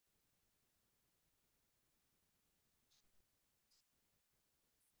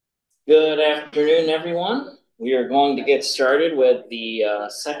Good afternoon, everyone. We are going to get started with the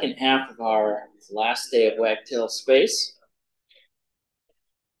second half of our last day of Wagtail Space.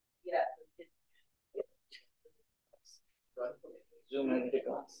 Zoom in.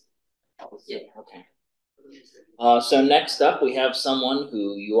 Yeah, okay. So next up, we have someone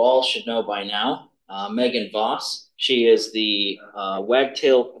who you all should know by now, Megan Voss. She is the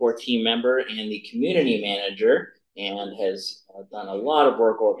Wagtail core team member and the community manager and has done a lot of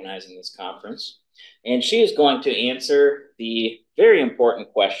work organizing this conference. And she is going to answer the very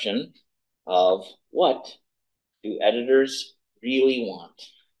important question of what do editors really want?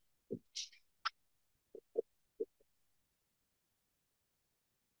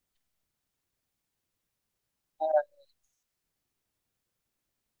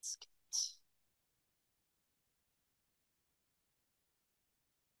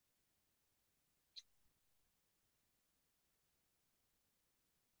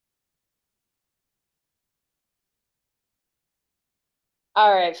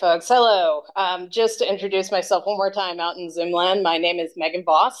 All right, folks. Hello. Just to introduce myself one more time out in Zoom land, my name is Megan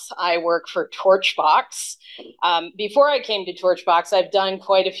Voss. I work for Torchbox. Before I came to Torchbox, I've done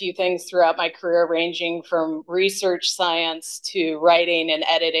quite a few things throughout my career, ranging from research science to writing and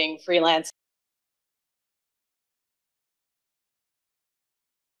editing freelance.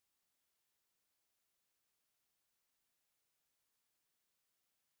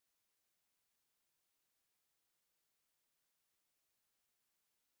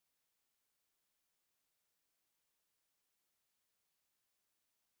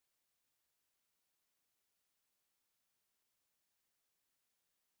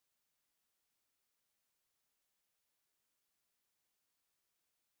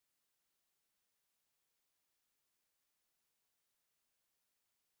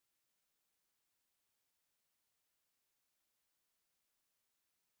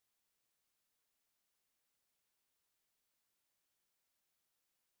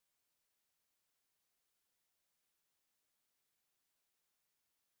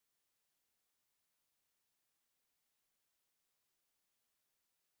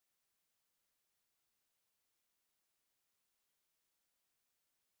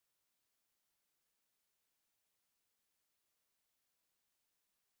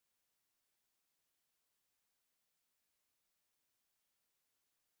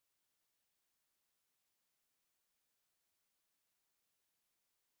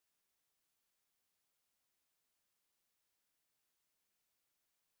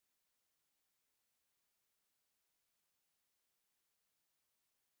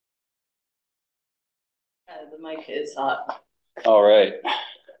 The mic is up. All right.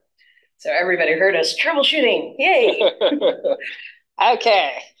 So everybody heard us troubleshooting. Yay.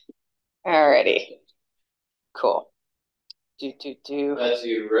 Okay. All righty. Cool. That's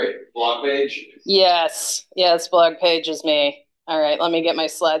you, right? Blog page? Yes. Yes, blog page is me. All right, let me get my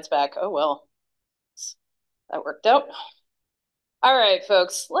slides back. Oh, well, that worked out. All right,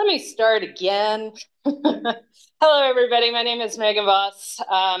 folks, let me start again. Hello, everybody. My name is Megan Voss.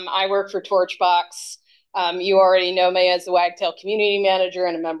 I work for Torchbox. You already know me as the Wagtail community manager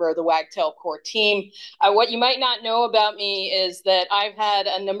and a member of the Wagtail core team. What you might not know about me is that I've had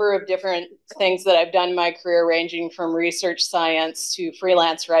a number of different things that I've done in my career, ranging from research science to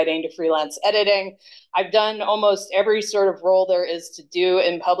freelance writing to freelance editing. I've done almost every sort of role there is to do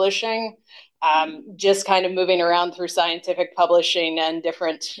in publishing. Just kind of moving around through scientific publishing and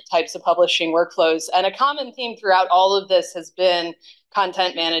different types of publishing workflows. And a common theme throughout all of this has been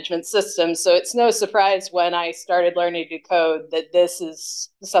content management systems. So it's no surprise when I started learning to code that this is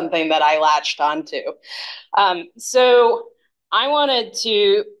something that I latched onto. So I wanted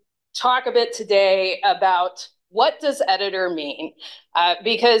to talk a bit today about what does editor mean?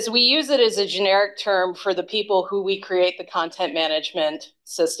 Because we use it as a generic term for the people who we create the content management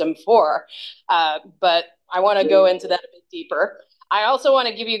system for. But I want to go into that a bit deeper. I also want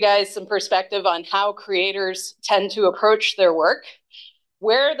to give you guys some perspective on how creators tend to approach their work,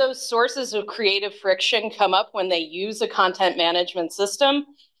 where those sources of creative friction come up when they use a content management system,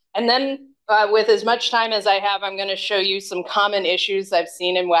 and then with as much time as I have, I'm going to show you some common issues I've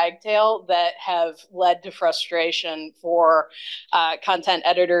seen in Wagtail that have led to frustration for content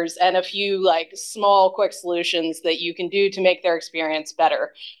editors, and a few like small, quick solutions that you can do to make their experience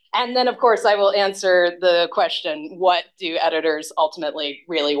better. And then, of course, I will answer the question, what do editors ultimately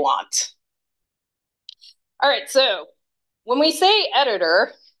really want? All right, so when we say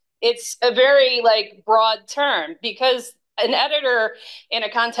editor, it's a very like broad term because an editor in a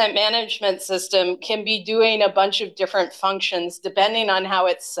content management system can be doing a bunch of different functions depending on how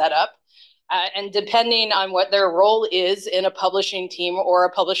it's set up. and depending on what their role is in a publishing team or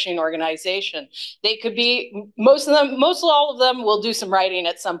a publishing organization. They could be, most all of them will do some writing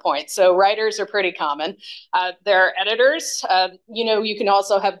at some point. So writers are pretty common. There are editors. You can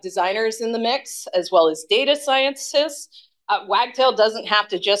also have designers in the mix, as well as data scientists. Wagtail doesn't have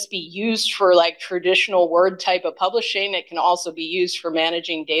to just be used for like traditional Word type of publishing. It can also be used for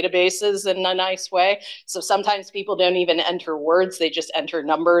managing databases in a nice way. So sometimes people don't even enter words, they just enter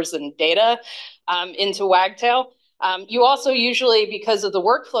numbers and data into Wagtail. You also usually, because of the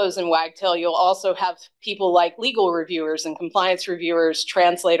workflows in Wagtail, you'll also have people like legal reviewers and compliance reviewers,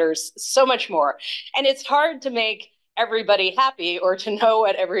 translators, so much more. And it's hard to make everybody happy or to know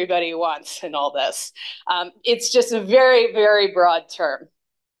what everybody wants in all this. It's just a very, very broad term.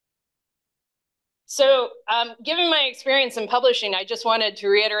 So given my experience in publishing, I just wanted to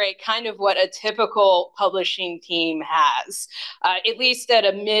reiterate kind of what a typical publishing team has, at least at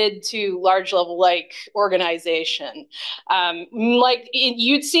a mid to large level like organization.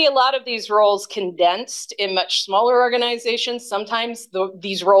 You'd see a lot of these roles condensed in much smaller organizations. Sometimes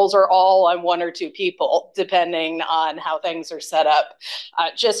these roles are all on one or two people, depending on how things are set up,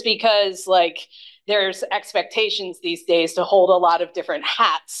 just because there's expectations these days to hold a lot of different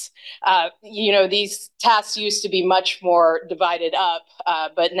hats. These tasks used to be much more divided up,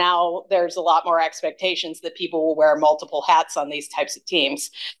 but now there's a lot more expectations that people will wear multiple hats on these types of teams.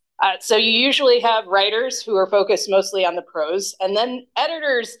 So you usually have writers who are focused mostly on the prose, and then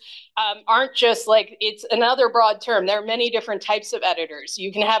editors aren't just it's another broad term. There are many different types of editors.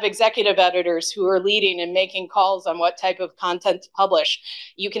 You can have executive editors who are leading and making calls on what type of content to publish.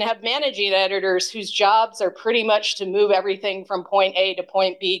 You can have managing editors whose jobs are pretty much to move everything from point A to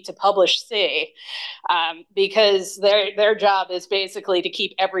point B to publish C, because their job is basically to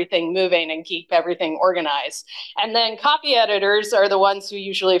keep everything moving and keep everything organized. And then copy editors are the ones who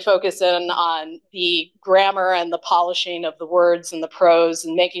usually focus in on the grammar and the polishing of the words and the prose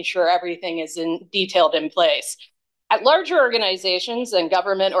and making sure everything is detailed in place. At larger organizations and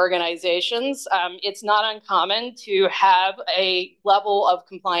government organizations, it's not uncommon to have a level of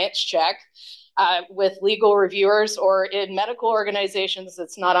compliance check with legal reviewers, or in medical organizations,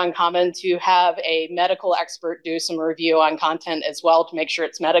 it's not uncommon to have a medical expert do some review on content as well to make sure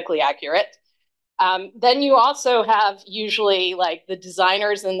it's medically accurate. Then you also have usually the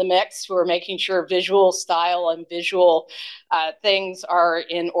designers in the mix who are making sure visual style and visual things are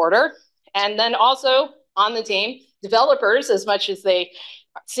in order. And then also on the team, developers, as much as they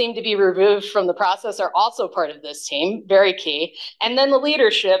seem to be removed from the process, are also part of this team, very key. And then the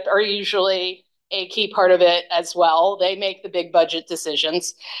leadership are usually a key part of it as well. They make the big budget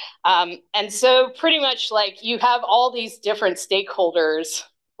decisions. And so pretty much you have all these different stakeholders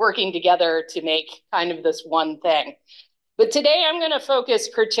working together to make kind of this one thing. But today I'm going to focus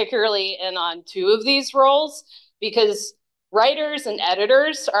particularly in on two of these roles, because writers and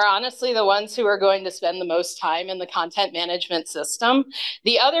editors are honestly the ones who are going to spend the most time in the content management system.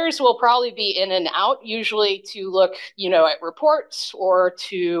 The others will probably be in and out, usually to look, at reports or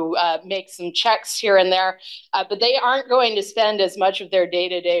to make some checks here and there, but they aren't going to spend as much of their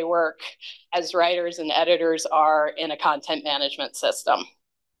day-to-day work as writers and editors are in a content management system.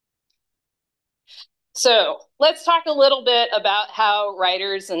 So let's talk a little bit about how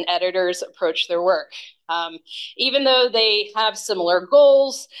writers and editors approach their work. Even though they have similar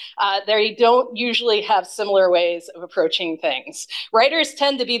goals, they don't usually have similar ways of approaching things. Writers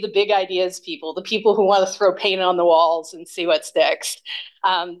tend to be the big ideas people, the people who want to throw paint on the walls and see what sticks.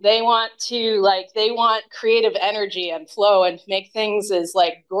 They want creative energy and flow and make things as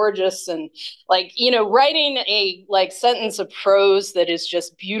gorgeous and writing a sentence of prose that is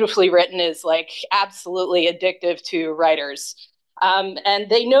just beautifully written is absolutely addictive to writers. And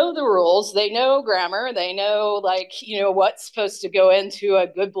they know the rules, they know grammar, they know what's supposed to go into a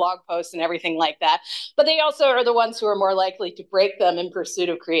good blog post and everything like that. But they also are the ones who are more likely to break them in pursuit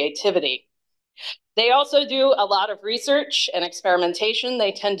of creativity. They also do a lot of research and experimentation.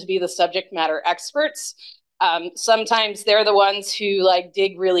 They tend to be the subject matter experts. Sometimes they're the ones who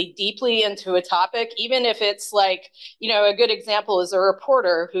dig really deeply into a topic, even if it's a good example is a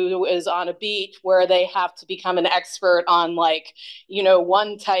reporter who is on a beat where they have to become an expert on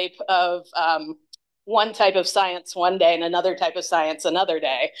one type of science one day and another type of science another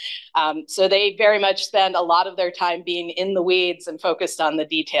day. So they very much spend a lot of their time being in the weeds and focused on the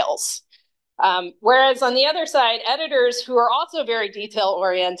details. Whereas on the other side, editors who are also very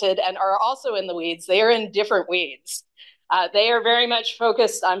detail-oriented and are also in the weeds, they are in different weeds. They are very much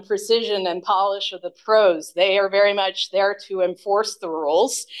focused on precision and polish of the prose. They are very much there to enforce the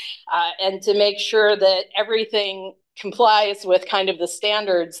rules and to make sure that everything complies with kind of the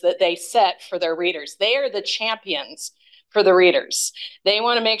standards that they set for their readers. They are the champions for the readers. They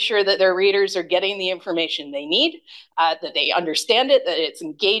want to make sure that their readers are getting the information they need, that they understand it, that it's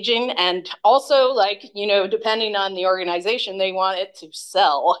engaging, and also, like, you know, depending on the organization, they want it to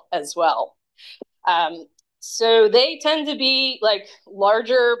sell as well. So they tend to be like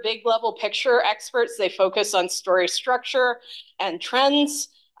larger, big level picture experts. They focus on story structure and trends.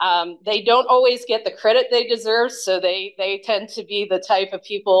 They don't always get the credit they deserve, so they tend to be the type of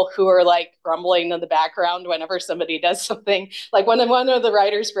people who are like grumbling in the background whenever somebody does something. Like when one of the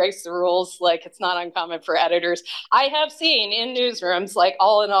writers breaks the rules, like it's not uncommon for editors. I have seen in newsrooms like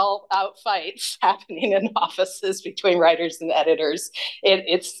all in all out fights happening in offices between writers and editors.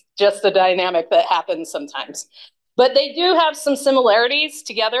 It's just a dynamic that happens sometimes. But they do have some similarities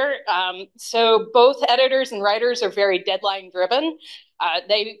together. So both editors and writers are very deadline driven.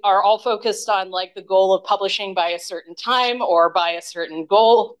 They are all focused on like the goal of publishing by a certain time or by a certain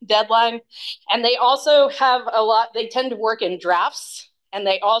goal deadline. And they also have they tend to work in drafts, and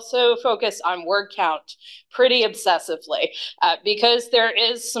they also focus on word count pretty obsessively because there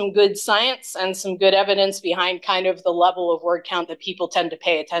is some good science and some good evidence behind kind of the level of word count that people tend to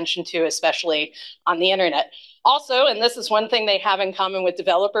pay attention to, especially on the internet. Also, and this is one thing they have in common with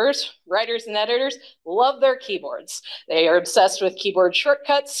developers, writers and editors love their keyboards. They are obsessed with keyboard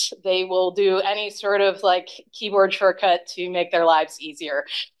shortcuts. They will do any sort of like keyboard shortcut to make their lives easier.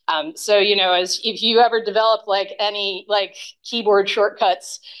 So, you know, if you ever develop like any like keyboard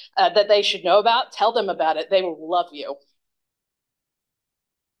shortcuts that they should know about, tell them about it. They will love you.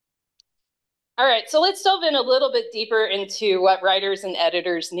 All right, so let's delve in a little bit deeper into what writers and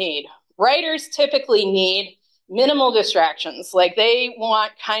editors need. Writers typically need minimal distractions. Like they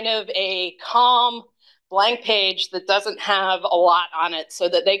want kind of a calm blank page that doesn't have a lot on it so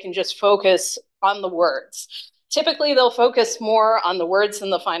that they can just focus on the words. Typically, they'll focus more on the words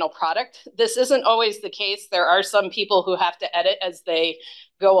than the final product. This isn't always the case. There are some people who have to edit as they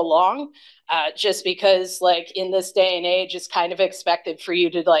go along, just because like in this day and age, it's kind of expected for you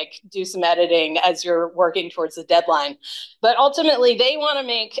to like do some editing as you're working towards the deadline. But ultimately, they want to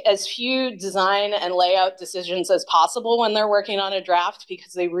make as few design and layout decisions as possible when they're working on a draft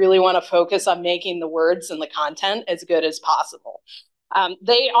because they really want to focus on making the words and the content as good as possible.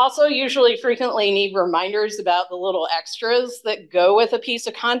 They also usually frequently need reminders about the little extras that go with a piece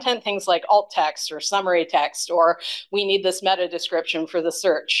of content, things like alt text or summary text, or we need this meta description for the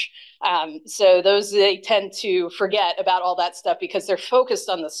search. So those, they tend to forget about all that stuff because they're focused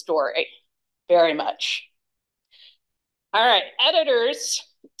on the story very much. All right, editors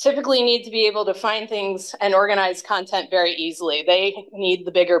typically need to be able to find things and organize content very easily. They need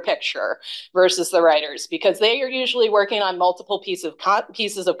the bigger picture versus the writers because they are usually working on multiple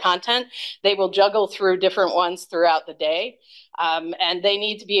pieces of content. They will juggle through different ones throughout the day, and they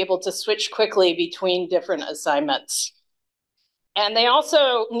need to be able to switch quickly between different assignments. And they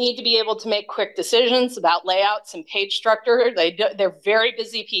also need to be able to make quick decisions about layouts and page structure. They're very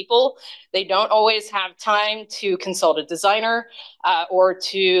busy people. They don't always have time to consult a designer or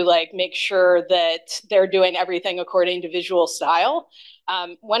to like make sure that they're doing everything according to visual style.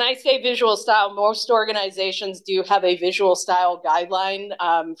 When I say visual style, most organizations do have a visual style guideline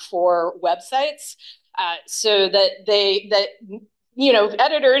for websites so that you know,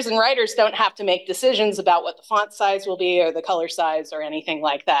 editors and writers don't have to make decisions about what the font size will be or the color size or anything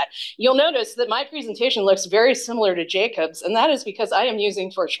like that. You'll notice that my presentation looks very similar to Jacob's, and that is because I am using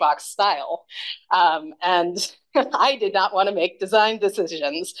Torchbox style. And I did not want to make design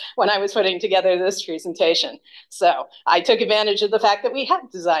decisions when I was putting together this presentation. So I took advantage of the fact that we had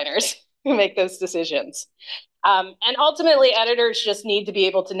designers who make those decisions. And ultimately, editors just need to be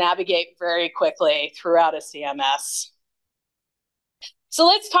able to navigate very quickly throughout a CMS. So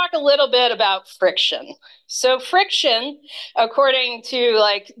let's talk a little bit about friction. So friction, according to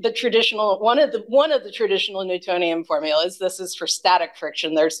like the traditional, one of the traditional Newtonian formulas, this is for static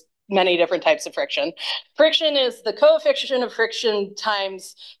friction. There's many different types of friction. Friction is the coefficient of friction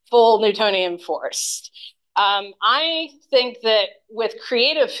times full Newtonian force. I think that with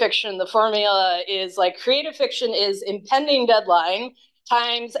creative fiction, the formula is like creative fiction is impending deadline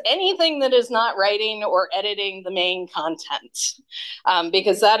times anything that is not writing or editing the main content,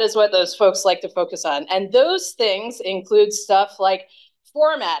 because that is what those folks like to focus on. And those things include stuff like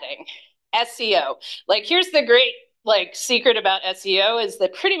formatting, SEO. Like here's the great like secret about SEO is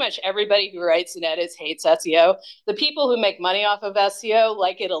that pretty much everybody who writes and edits hates SEO. The people who make money off of SEO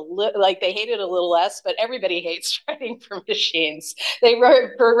like it like they hate it a little less, but everybody hates writing for machines. They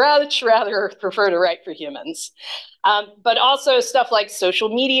rather prefer to write for humans. But also stuff like social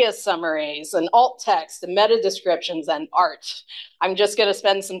media summaries and alt text and meta descriptions and art. I'm just going to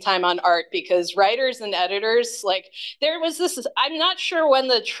spend some time on art because writers and editors, like there was this, I'm not sure when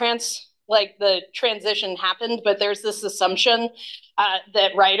the transition happened, but there's this assumption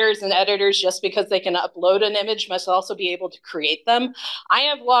that writers and editors, just because they can upload an image, must also be able to create them. I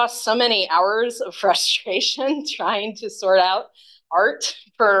have lost so many hours of frustration trying to sort out art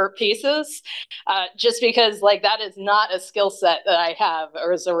for pieces, just because like that is not a skill set that I have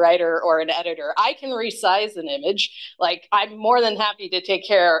or as a writer or an editor. I can resize an image. Like I'm more than happy to take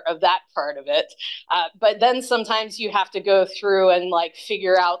care of that part of it. But then sometimes you have to go through and like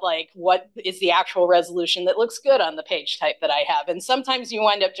figure out like what is the actual resolution that looks good on the page type that I have. And sometimes you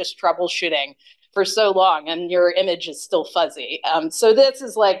wind up just troubleshooting for so long and your image is still fuzzy. So this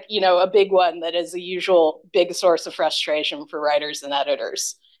is like, you know, a big one that is a usual big source of frustration for writers and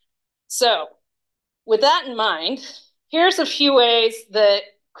editors. So with that in mind, here's a few ways that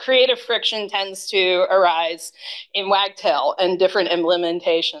creative friction tends to arise in Wagtail and different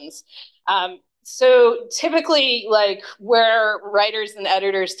implementations. So typically, like where writers and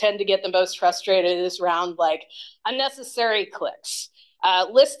editors tend to get the most frustrated is around like unnecessary clicks.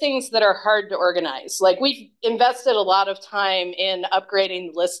 Listings that are hard to organize. Like we've invested a lot of time in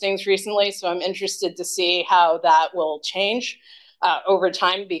upgrading listings recently, so I'm interested to see how that will change over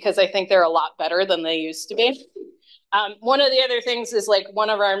time because I think they're a lot better than they used to be. One of the other things is like one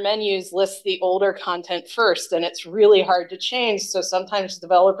of our menus lists the older content first, and it's really hard to change. So sometimes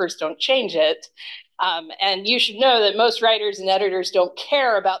developers don't change it. And you should know that most writers and editors don't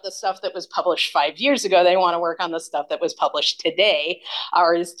care about the stuff that was published 5 years ago. They want to work on the stuff that was published today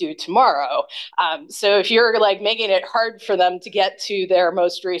or is due tomorrow. So if you're like making it hard for them to get to their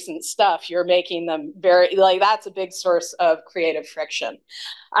most recent stuff, you're making them very, like that's a big source of creative friction.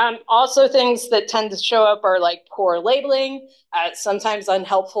 Also things that tend to show up are like poor labeling, sometimes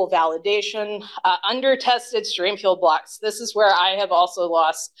unhelpful validation, under-tested stream field blocks. This is where I have also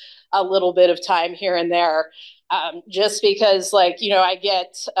lost a little bit of time here and there, just because like, you know, I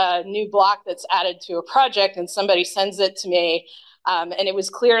get a new block that's added to a project and somebody sends it to me, and it was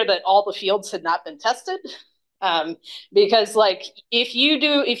clear that all the fields had not been tested. Because like if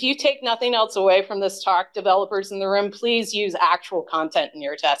you take nothing else away from this talk, developers in the room, please use actual content in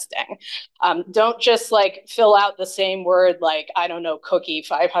your testing. Don't just like fill out the same word like, I don't know, cookie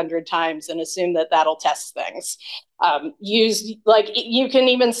 500 times and assume that that'll test things. Use like you can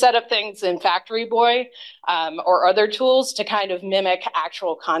even set up things in Factory Boy or other tools to kind of mimic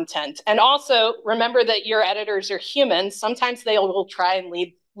actual content. And also remember that your editors are humans. Sometimes they will try and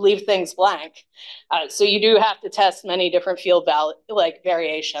leave things blank. So you do have to test many different field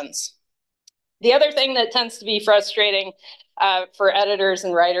variations. The other thing that tends to be frustrating for editors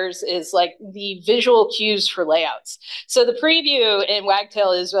and writers is like the visual cues for layouts. So the preview in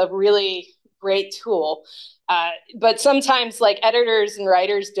Wagtail is a really great tool. But sometimes like editors and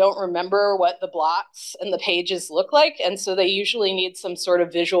writers don't remember what the blocks and the pages look like. And so they usually need some sort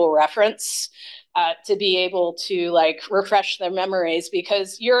of visual reference to be able to like refresh their memories,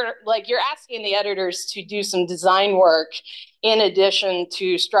 because you're asking the editors to do some design work in addition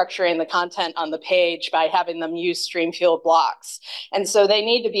to structuring the content on the page by having them use stream field blocks. And so they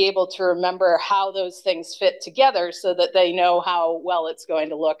need to be able to remember how those things fit together so that they know how well it's going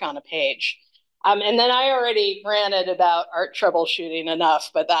to look on a page. And then I already ranted about art troubleshooting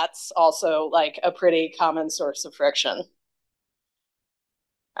enough, but that's also like a pretty common source of friction.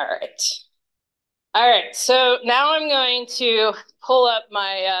 All right. All right, so now I'm going to pull up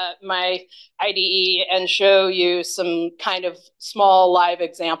my my IDE and show you some kind of small live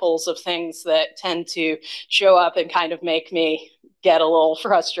examples of things that tend to show up and kind of make me get a little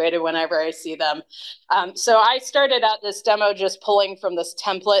frustrated whenever I see them. So I started out this demo just pulling from this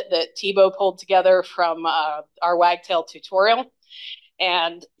template that Thibaut pulled together from our Wagtail tutorial.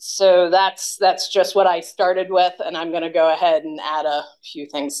 And so that's just what I started with, and I'm going to go ahead and add a few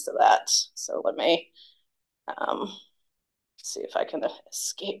things to that. So let me see if I can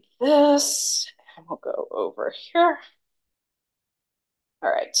escape this, and we'll go over here.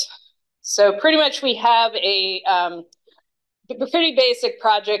 All right. So pretty much we have a pretty basic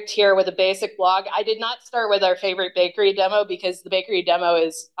project here with a basic blog. I did not start with our favorite bakery demo because the bakery demo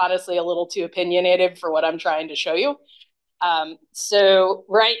is honestly a little too opinionated for what I'm trying to show you. So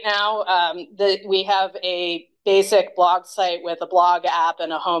right now, we have a basic blog site with a blog app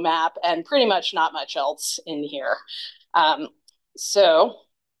and a home app and pretty much not much else in here. So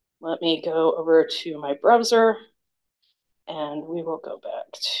let me go over to my browser and we will go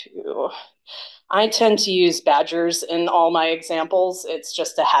back to, I tend to use badgers in all my examples. It's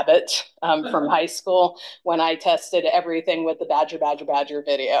just a habit from high school when I tested everything with the badger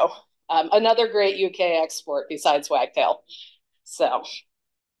video. Another great UK export besides Wagtail. So,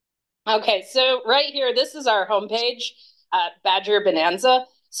 okay, so right here, this is our homepage, Badger Bonanza.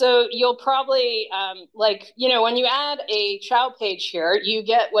 So you'll probably, when you add a child page here, you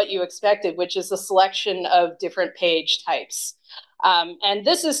get what you expected, which is a selection of different page types. And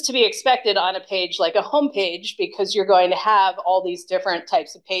this is to be expected on a page like a home page because you're going to have all these different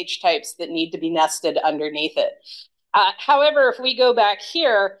types of page types that need to be nested underneath it. However, if we go back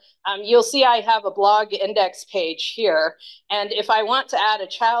here, you'll see I have a blog index page here. And if I want to add a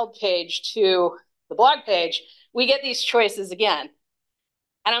child page to the blog page, we get these choices again.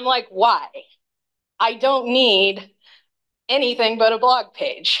 And I'm like, why? I don't need anything but a blog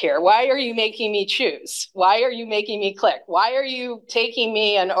page here. Why are you making me choose? Why are you making me click? Why are you taking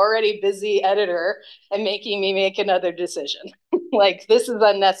me, an already busy editor, and making me make another decision? Like, this is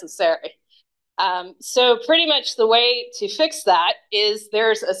unnecessary. So pretty much the way to fix that is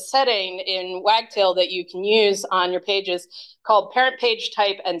there's a setting in Wagtail that you can use on your pages called parent page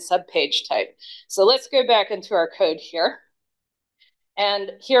type and subpage type. So let's go back into our code here.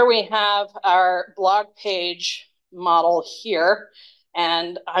 And here we have our blog page model here.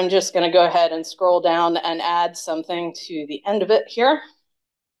 And I'm just going to go ahead and scroll down and add something to the end of it here.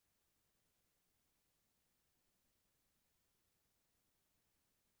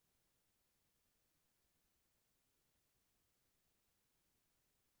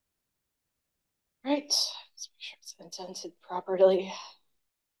 Right, let's make sure it's indented properly.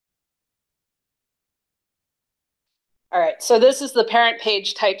 All right, so this is the parent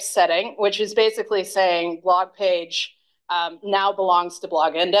page type setting, which is basically saying blog page now belongs to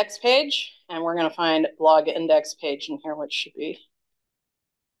blog index page. And we're going to find blog index page in here, which should be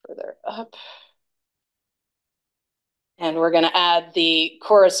further up. And we're going to add the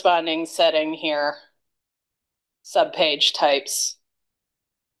corresponding setting here, subpage types.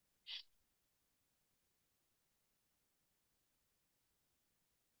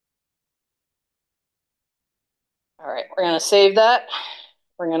 All right, we're going to save that.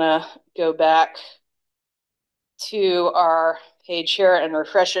 We're going to go back to our page here and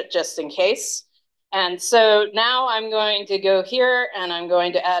refresh it just in case. And so now I'm going to go here and I'm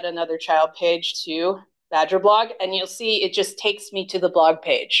going to add another child page to Badger blog. And you'll see it just takes me to the blog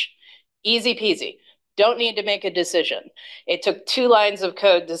page. Easy peasy. Don't need to make a decision. It took 2 lines of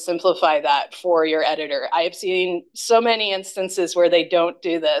code to simplify that for your editor. I have seen so many instances where they don't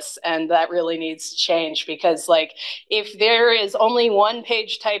do this, and that really needs to change because, like, if there is only one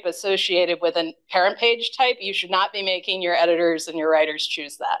page type associated with a parent page type, you should not be making your editors and your writers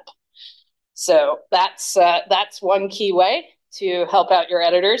choose that. So that's one key way to help out your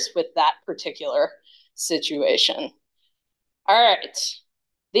editors with that particular situation. All right.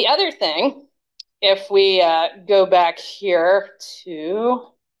 The other thing, if we go back here to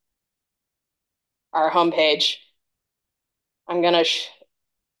our homepage,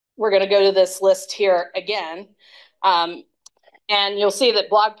 we're going to go to this list here again. And you'll see that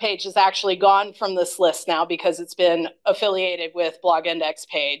blog page is actually gone from this list now because it's been affiliated with blog index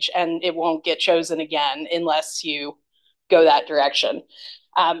page, and it won't get chosen again unless you go that direction.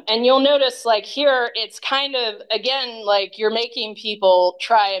 And you'll notice, like, here, it's kind of, again, like you're making people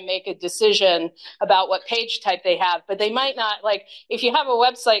try and make a decision about what page type they have, but they might not, like, if you have a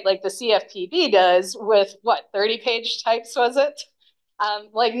website like the CFPB does with, what, 30 page types, was it?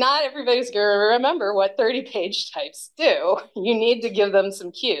 Like, not everybody's going to remember what 30 page types do. You need to give them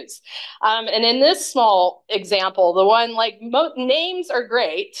some cues. And in this small example, the one, like, names are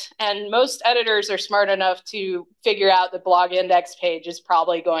great, and most editors are smart enough to figure out that blog index page is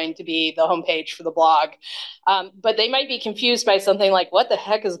probably going to be the homepage for the blog. But they might be confused by something like, what the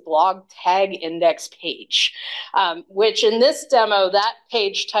heck is blog tag index page? Which in this demo, that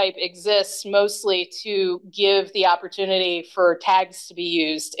page type exists mostly to give the opportunity for tags to be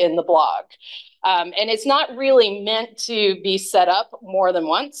used in the blog. And it's not really meant to be set up more than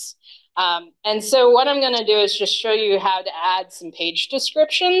once. And so what I'm going to do is just show you how to add some page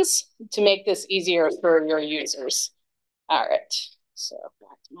descriptions to make this easier for your users. All right, so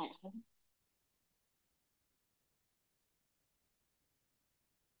back to my head.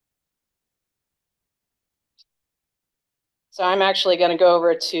 So I'm actually going to go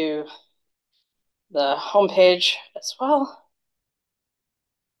over to the home page as well.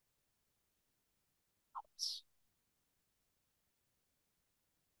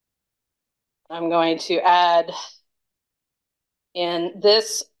 I'm going to add in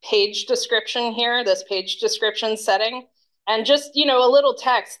this page description here, this page description setting, and just, you know, a little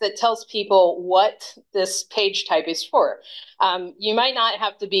text that tells people what this page type is for. You might not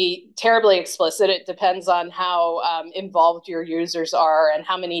have to be terribly explicit. It depends on how involved your users are and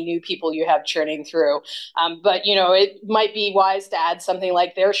how many new people you have churning through. But, you know, it might be wise to add something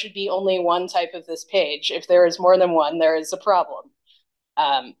like there should be only one type of this page. If there is more than one, there is a problem.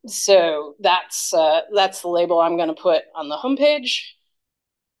 So that's the label I'm going to put on the homepage.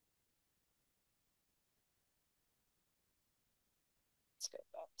 Let's go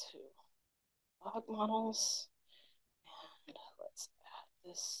back to log models, and let's add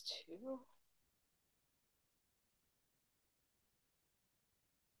this too.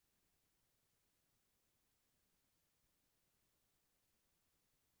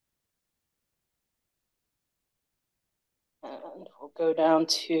 And we'll go down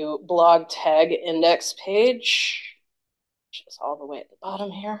to blog tag index page, which is all the way at the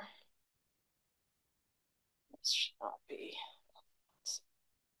bottom here. This should not be.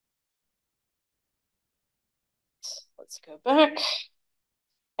 Let's go back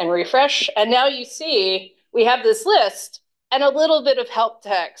and refresh. And now you see we have this list and a little bit of help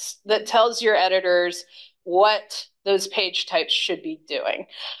text that tells your editors what those page types should be doing.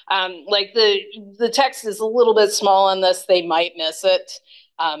 Like the text is a little bit small on this. They might miss it,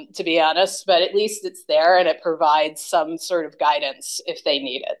 to be honest, but at least it's there and it provides some sort of guidance if they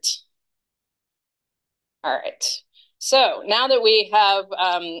need it. All right. So now that we have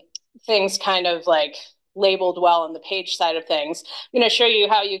things kind of like labeled well on the page side of things, I'm going to show you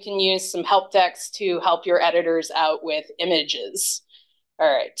how you can use some help text to help your editors out with images.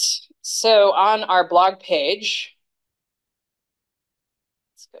 All right. So on our blog page,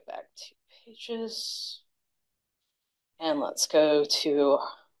 let's go back to pages. And let's go to,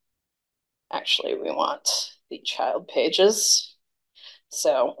 actually, we want the child pages.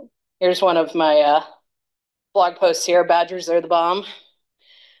 So here's one of my blog posts here, Badgers are the bomb.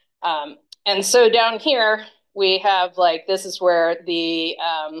 And so down here, we have like, this is where the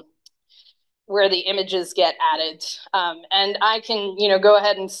images get added. And I can, you know, go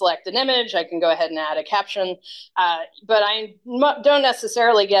ahead and select an image. I can go ahead and add a caption, but I don't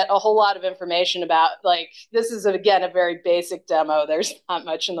necessarily get a whole lot of information about, like, this is, again, a very basic demo. There's not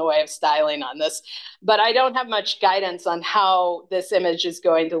much in the way of styling on this, but I don't have much guidance on how this image is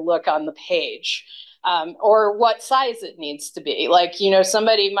going to look on the page. Or what size it needs to be. Like, you know,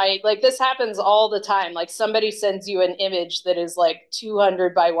 somebody might, like this happens all the time. Like somebody sends you an image that is like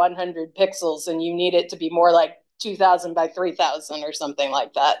 200 by 100 pixels and you need it to be more like 2000 by 3000 or something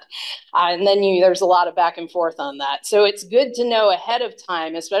like that. And then there's a lot of back and forth on that. So it's good to know ahead of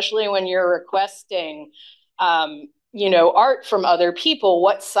time, especially when you're requesting you know, art from other people,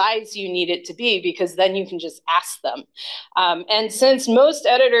 what size you need it to be, because then you can just ask them. And since most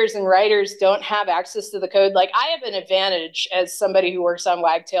editors and writers don't have access to the code, like I have an advantage as somebody who works on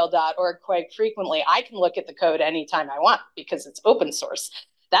wagtail.org quite frequently. I can look at the code anytime I want because it's open source.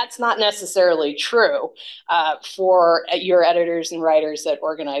 That's not necessarily true for your editors and writers at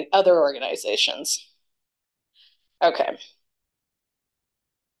other organizations. Okay.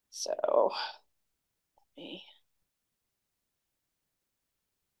 So let me.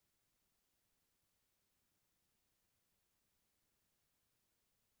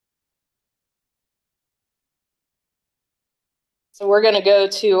 So we're going to go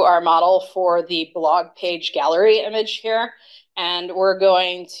to our model for the blog page gallery image here, and we're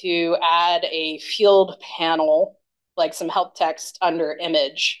going to add a field panel, like some help text under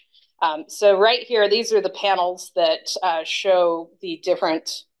image. So right here, these are the panels that show the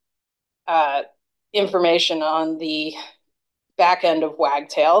different information on the back end of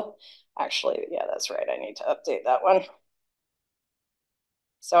Wagtail. Actually, yeah, that's right. I need to update that one.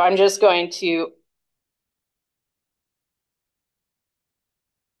 So I'm just going to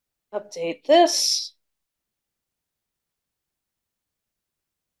update this.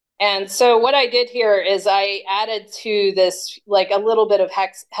 And so what I did here is I added to this like a little bit of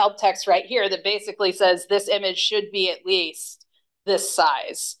help text right here that basically says this image should be at least this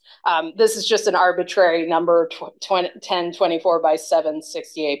size. This is just an arbitrary number, 1024 by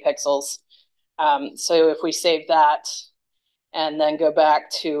 768 pixels. So if we save that and then go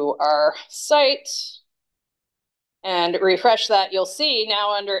back to our site and refresh that, you'll see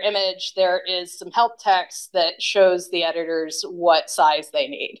now under image, there is some help text that shows the editors what size they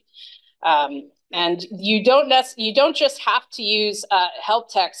need. And you don't just have to use help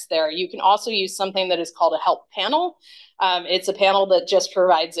text there. You can also use something that is called a help panel. It's a panel that just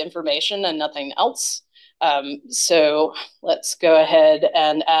provides information and nothing else. So let's go ahead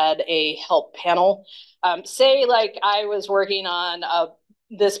and add a help panel. Say like I was working on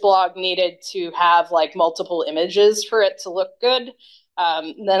this blog needed to have like multiple images for it to look good.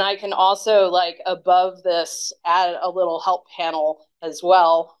 Then I can also like above this add a little help panel as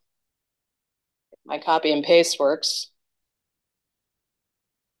well. My copy and paste works.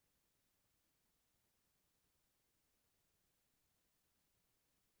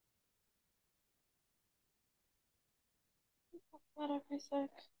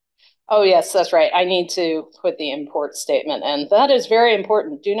 Oh, yes, that's right. I need to put the import statement in. That is very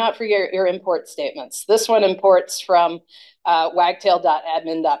important. Do not forget your import statements. This one imports from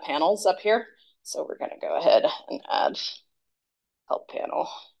wagtail.admin.panels up here. So we're going to go ahead and add help panel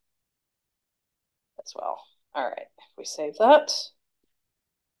as well. All right, if we save that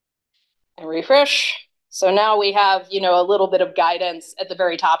and refresh. So now we have, a little bit of guidance at the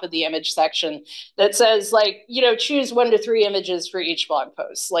very top of the image section that says like, choose 1 to 3 images for each blog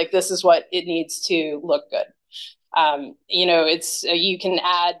post. Like this is what it needs to look good. You can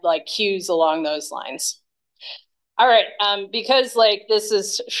add like cues along those lines. All right, because like this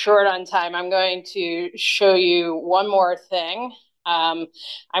is short on time, I'm going to show you one more thing. I'm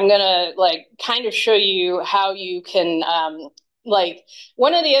gonna like kind of show you how you can like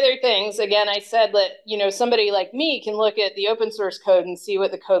one of the other things, again, I said that, somebody like me can look at the open source code and see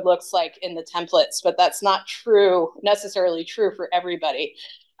what the code looks like in the templates, but that's not necessarily true for everybody.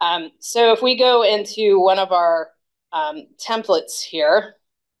 So if we go into one of our templates here,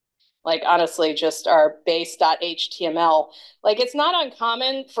 like honestly, just our base.html, like it's not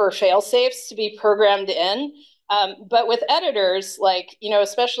uncommon for fail safes to be programmed in. But with editors, like,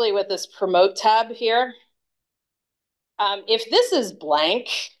 especially with this promote tab here, if this is blank,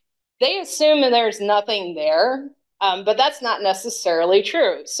 they assume there's nothing there, but that's not necessarily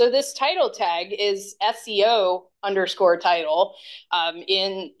true. So this title tag is SEO underscore title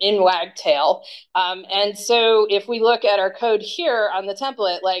in Wagtail. And so if we look at our code here on the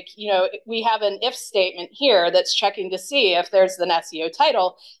template, like, we have an if statement here that's checking to see if there's an SEO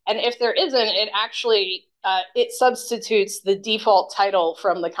title. And if there isn't, it actually, it substitutes the default title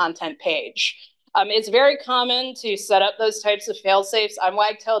from the content page. It's very common to set up those types of fail safes. On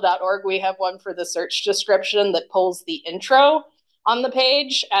wagtail.org, we have one for the search description that pulls the intro on the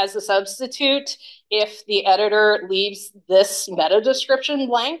page as a substitute if the editor leaves this meta description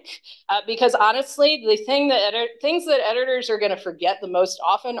blank. Because honestly, the things that editors are going to forget the most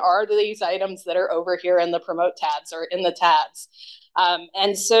often are these items that are over here in the promote tabs or in the tabs.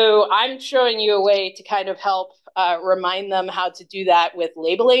 And so I'm showing you a way to kind of help remind them how to do that with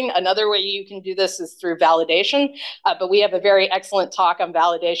labeling. Another way you can do this is through validation, but we have a very excellent talk on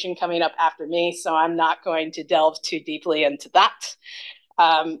validation coming up after me, so I'm not going to delve too deeply into that.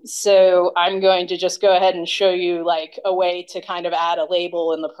 So I'm going to just go ahead and show you like a way to kind of add a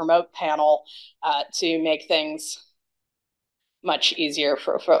label in the promote panel to make things much easier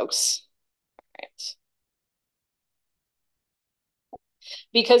for folks. All right.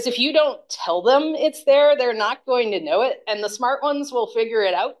 Because if you don't tell them it's there, they're not going to know it. And the smart ones will figure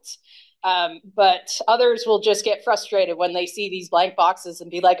it out. But others will just get frustrated when they see these blank boxes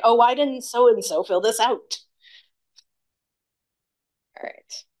and be like, oh, why didn't so-and-so fill this out? All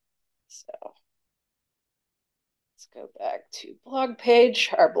right. So let's go back to blog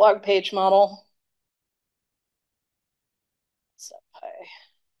page, our blog page model.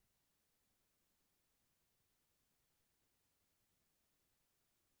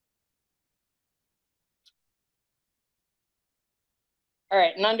 All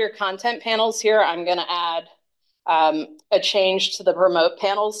right, and under content panels here, I'm going to add a change to the promote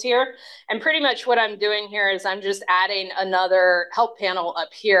panels here. And pretty much what I'm doing here is I'm just adding another help panel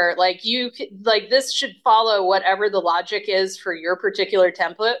up here. Like this should follow whatever the logic is for your particular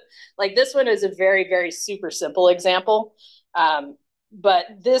template. Like this one is a very, very super simple example. But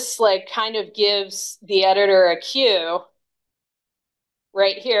this like kind of gives the editor a cue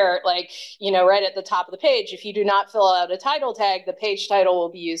right here, like, right at the top of the page, if you do not fill out a title tag, the page title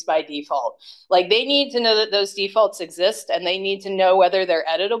will be used by default. Like they need to know that those defaults exist and they need to know whether they're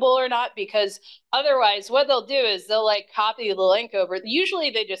editable or not, because otherwise what they'll do is they'll like copy the link over. Usually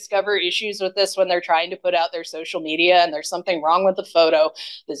they discover issues with this when they're trying to put out their social media and there's something wrong with the photo,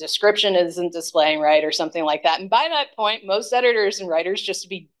 the description isn't displaying right or something like that. And by that point, most editors and writers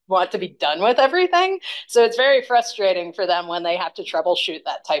just want to be done with everything. So it's very frustrating for them when they have to troubleshoot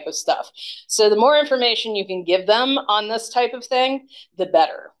that type of stuff. So the more information you can give them on this type of thing, the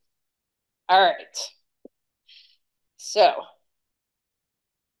better. All right. So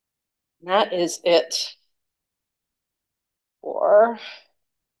that is it for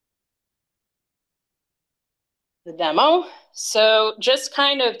the demo. So just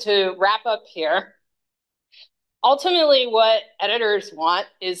kind of to wrap up here, ultimately what editors want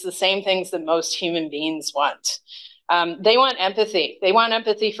is the same things that most human beings want. They want empathy. They want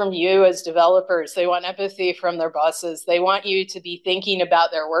empathy from you as developers. They want empathy from their bosses. They want you to be thinking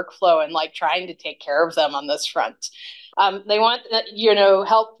about their workflow and like trying to take care of them on this front. They want,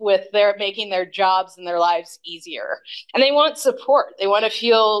 help with their making their jobs and their lives easier. And they want support. They want to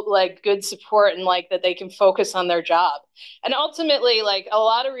feel like good support and like that they can focus on their job. And ultimately, like a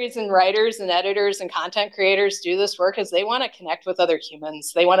lot of reason writers and editors and content creators do this work is they want to connect with other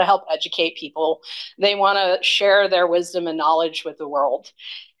humans. They want to help educate people. They want to share their wisdom and knowledge with the world.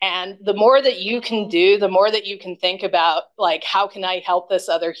 And the more that you can do, the more that you can think about, like, how can I help this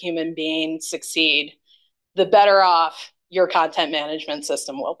other human being succeed, the better off your content management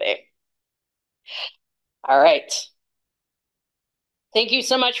system will be. All right. Thank you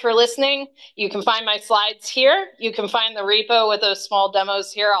so much for listening. You can find my slides here. You can find the repo with those small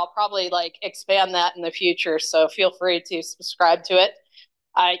demos here. I'll probably like expand that in the future, so feel free to subscribe to it.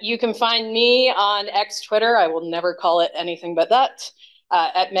 You can find me on X Twitter. I will never call it anything but that.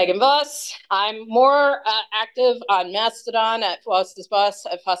 At Megan Voss. I'm more active on Mastodon at vossisboss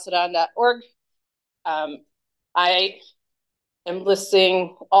at fossadon.org. I am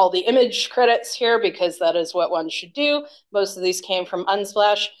listing all the image credits here because that is what one should do. Most of these came from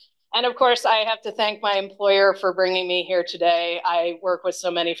Unsplash. And of course, I have to thank my employer for bringing me here today. I work with so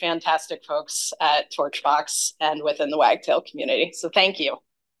many fantastic folks at Torchbox and within the Wagtail community. So thank you.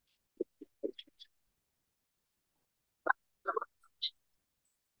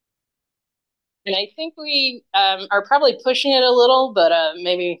 And I think we are probably pushing it a little, but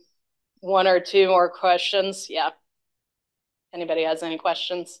maybe one or two more questions. Yeah. Anybody has any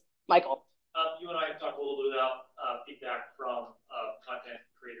questions? Michael. You and I talked a little bit about feedback from content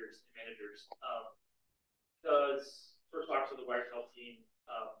creators and managers. Does Torchbox or the Wagtail team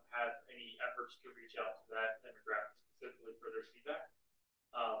have any efforts to reach out to that demographic specifically for their feedback?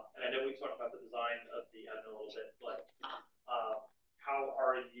 And I know we talked about the design of the admin a little bit, but how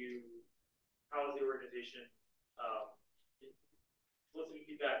is the organization soliciting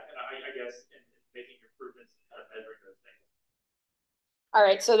feedback and I guess in making improvements and kind of measuring those things? All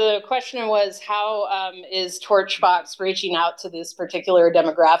right, so the question was, how is Torchbox reaching out to this particular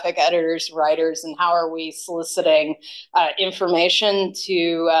demographic, editors, writers, and how are we soliciting information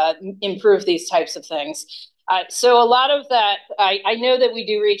to improve these types of things? So a lot of that, I know that we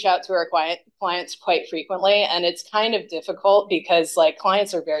do reach out to our clients quite frequently, and it's kind of difficult because like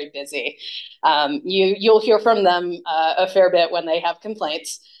clients are very busy. You'll hear from them a fair bit when they have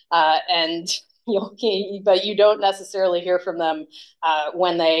complaints, and but you don't necessarily hear from them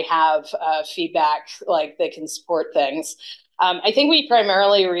when they have feedback like they can support things. I think we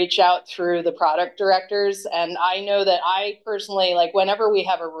primarily reach out through the product directors, and I know that I personally, like whenever we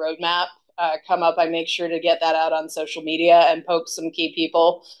have a roadmap come up, I make sure to get that out on social media and poke some key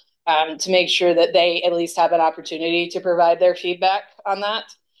people to make sure that they at least have an opportunity to provide their feedback on that.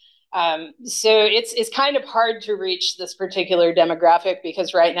 So it's kind of hard to reach this particular demographic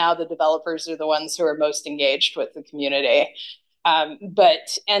because right now the developers are the ones who are most engaged with the community.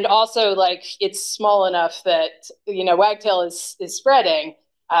 And also like it's small enough that, Wagtail is spreading,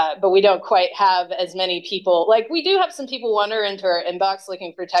 but we don't quite have as many people. Like we do have some people wander into our inbox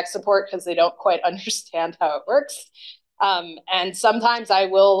looking for tech support because they don't quite understand how it works. And sometimes I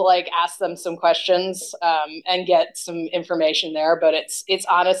will like ask them some questions and get some information there, but it's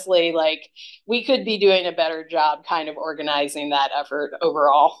honestly like we could be doing a better job kind of organizing that effort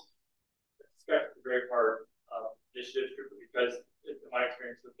overall. That's the great part of this district because in my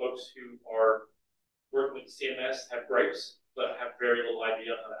experience, the folks who are working with the CMS have gripes, but have very little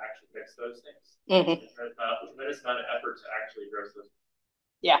idea on how to actually fix those things. Mm-hmm. There's a tremendous amount of effort to actually address those.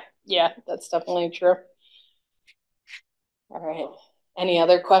 Yeah, that's definitely true. All right. Any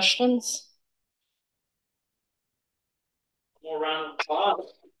other questions? More round of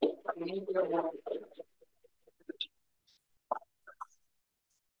applause.